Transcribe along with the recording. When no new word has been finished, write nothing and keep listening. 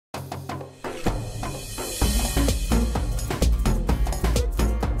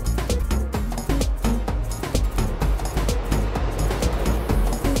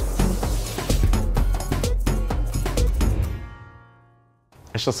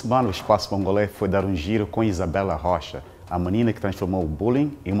Esta semana o Espaço Mwangolé foi dar um giro com Isabela Rocha, a menina que transformou o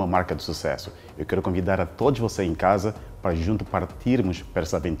bullying em uma marca de sucesso. Eu quero convidar a todos vocês em casa para junto partirmos para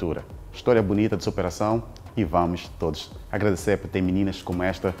essa aventura. História bonita de superação e vamos todos agradecer por ter meninas como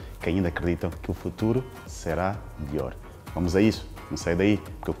esta que ainda acreditam que o futuro será melhor. Vamos a isso? Não sai daí,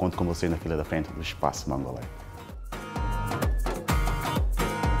 porque eu conto com vocês na fila da frente do Espaço Mwangolé.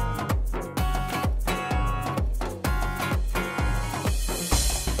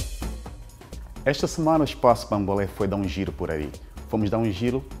 Esta semana o Espaço Mwangolé foi dar um giro por aí. Fomos dar um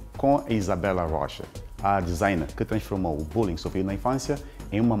giro com a Isabela Rocha, a designer que transformou o bullying sofrido na infância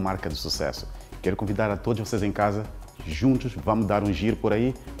em uma marca de sucesso. Quero convidar a todos vocês em casa, juntos vamos dar um giro por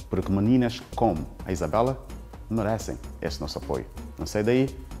aí, porque meninas como a Isabela merecem esse nosso apoio. Não sai daí,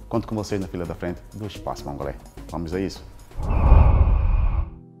 conto com vocês na fila da frente do Espaço Mwangolé. Vamos a isso.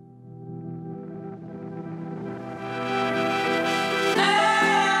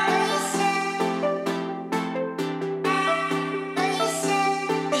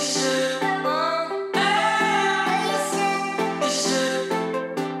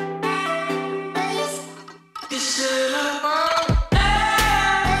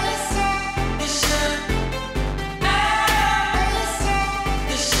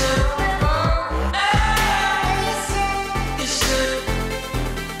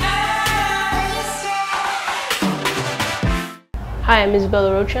 Hi, I'm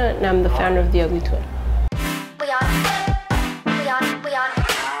Isabela Rocha, and I'm the founder of The Ugly Twin.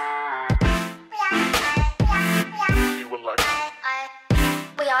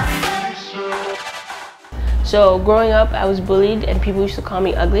 So growing up, I was bullied and people used to call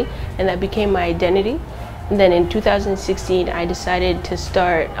me ugly, and that became my identity. And then in 2016, I decided to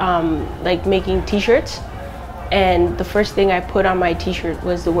start making t-shirts. And the first thing I put on my t-shirt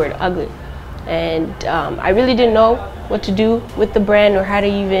was the word ugly. And I really didn't know what to do with the brand or how to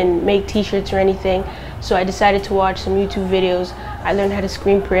even make t-shirts or anything. So I decided to watch some YouTube videos. I learned how to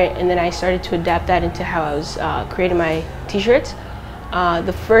screen print, and then I started to adapt that into how I was creating my t-shirts.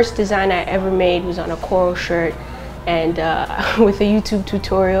 The first design I ever made was on a coral shirt and with a YouTube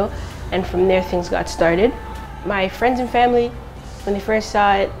tutorial, and from there things got started. My friends and family, when they first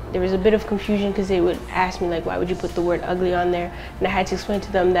saw it, there was a bit of confusion because they would ask me, like, why would you put the word ugly on there? And I had to explain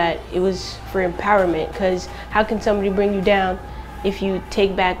to them that it was for empowerment, because how can somebody bring you down if you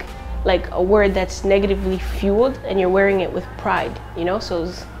take back like a word that's negatively fueled and you're wearing it with pride, you know? So it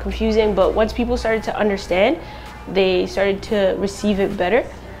was confusing, but once people started to understand, they started to receive it better.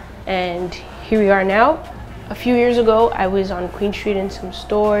 And here we are now. A few years ago, I was on Queen Street in some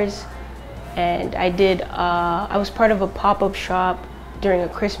stores, and I was part of a pop-up shop during a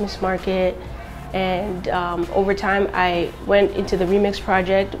Christmas market, and over time I went into the Remix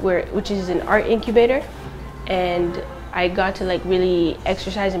project, which is an art incubator, and I got to like really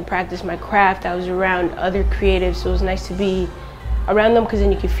exercise and practice my craft. I was around other creatives, so it was nice to be around them because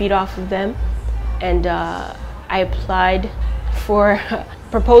then you could feed off of them. And I applied for a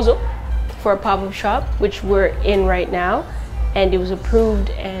proposal for a pop-up shop, which we're in right now, and it was approved.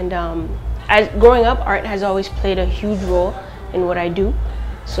 And growing up, art has always played a huge role in what I do,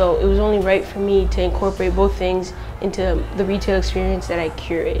 so it was only right for me to incorporate both things into the retail experience that I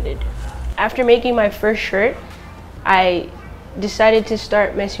curated. After making my first shirt, I decided to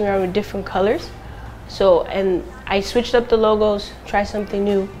start messing around with different colors. And I switched up the logos, try something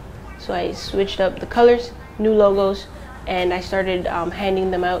new. So I switched up the colors, new logos, and I started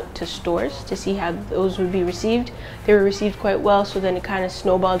handing them out to stores to see how those would be received. They were received quite well, so then it kind of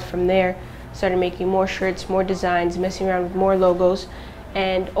snowballed from there. Started making more shirts, more designs, messing around with more logos,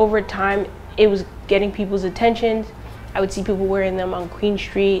 and over time it was getting people's attention. I would see people wearing them on Queen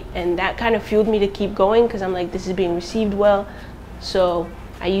Street, and that kind of fueled me to keep going because I'm like, this is being received well, so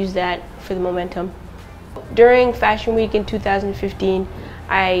I used that for the momentum. During Fashion Week in 2015,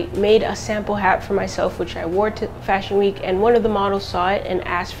 I made a sample hat for myself, which I wore to Fashion Week, and one of the models saw it and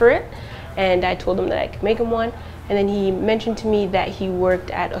asked for it, and I told him that I could make him one. And then he mentioned to me that he worked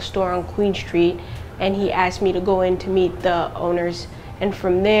at a store on Queen Street, and he asked me to go in to meet the owners. And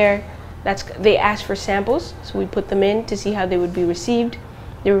from there, they asked for samples, so we put them in to see how they would be received.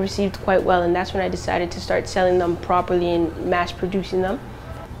 They were received quite well, and that's when I decided to start selling them properly and mass producing them.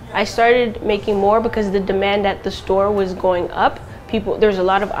 I started making more because the demand at the store was going up. There was a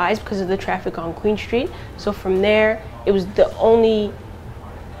lot of eyes because of the traffic on Queen Street. So from there, it was the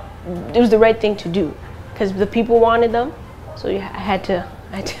right thing to do, because the people wanted them, so I had to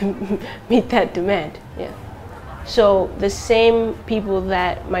meet that demand. Yeah. So the same people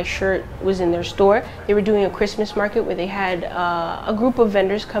that my shirt was in their store, they were doing a Christmas market where they had a group of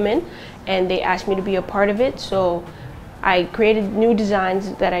vendors come in, and they asked me to be a part of it. So I created new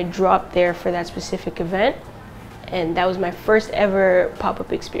designs that I dropped there for that specific event, and that was my first ever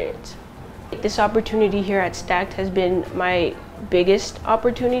pop-up experience. This opportunity here at Stacked has been my biggest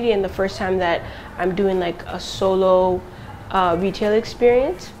opportunity and the first time that I'm doing like a solo retail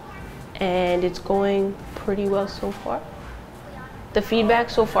experience, and it's going pretty well so far. The feedback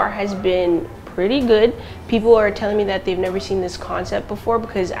so far has been pretty good. People are telling me that they've never seen this concept before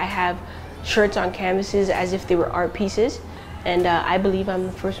because I have shirts on canvases as if they were art pieces, and I believe I'm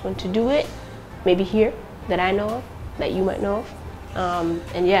the first one to do it, maybe here, that I know of, that you might know of.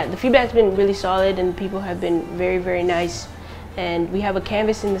 And yeah, the feedback's been really solid and people have been very, very nice. And we have a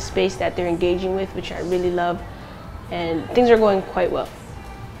canvas in the space that they're engaging with, which I really love, and things are going quite well.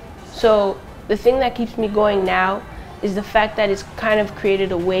 So the thing that keeps me going now is the fact that it's kind of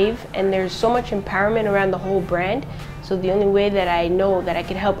created a wave and there's so much empowerment around the whole brand. So the only way that I know that I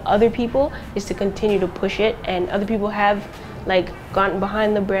can help other people is to continue to push it, and other people have like gotten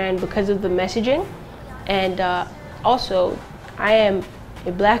behind the brand because of the messaging. And also, I am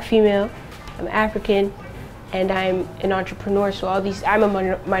a Black female, I'm African, and I'm an entrepreneur, so I'm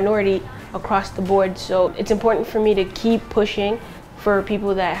a minority across the board, so it's important for me to keep pushing for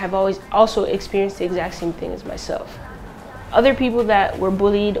people that have always also experienced the exact same thing as myself. Other people that were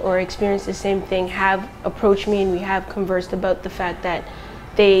bullied or experienced the same thing have approached me, and we have conversed about the fact that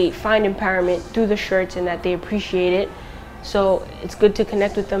they find empowerment through the shirts and that they appreciate it. So it's good to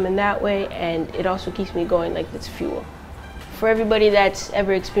connect with them in that way, and it also keeps me going like it's fuel. For everybody that's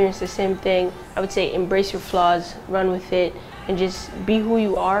ever experienced the same thing, I would say embrace your flaws, run with it, and just be who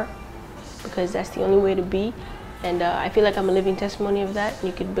you are, because that's the only way to be. And I feel like I'm a living testimony of that, and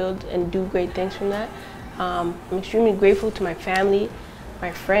you can build and do great things from that. I'm extremely grateful to my family,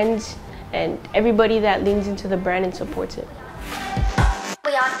 my friends, and everybody that leans into the brand and supports it.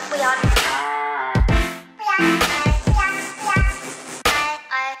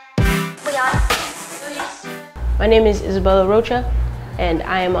 My name is Isabela Rocha, and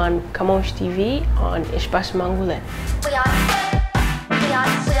I am on Camões TV on Espaço Mwangolé.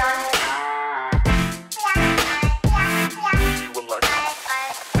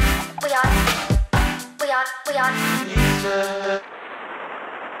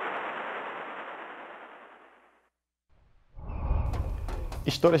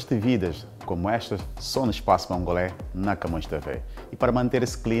 Histórias de vidas como estas só no Espaço Mwangolé, na Camões TV. E para manter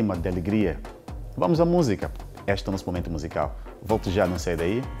esse clima de alegria, vamos à música. Este é o nosso momento musical. Volto já, não sai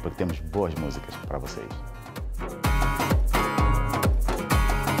daí, porque temos boas músicas para vocês.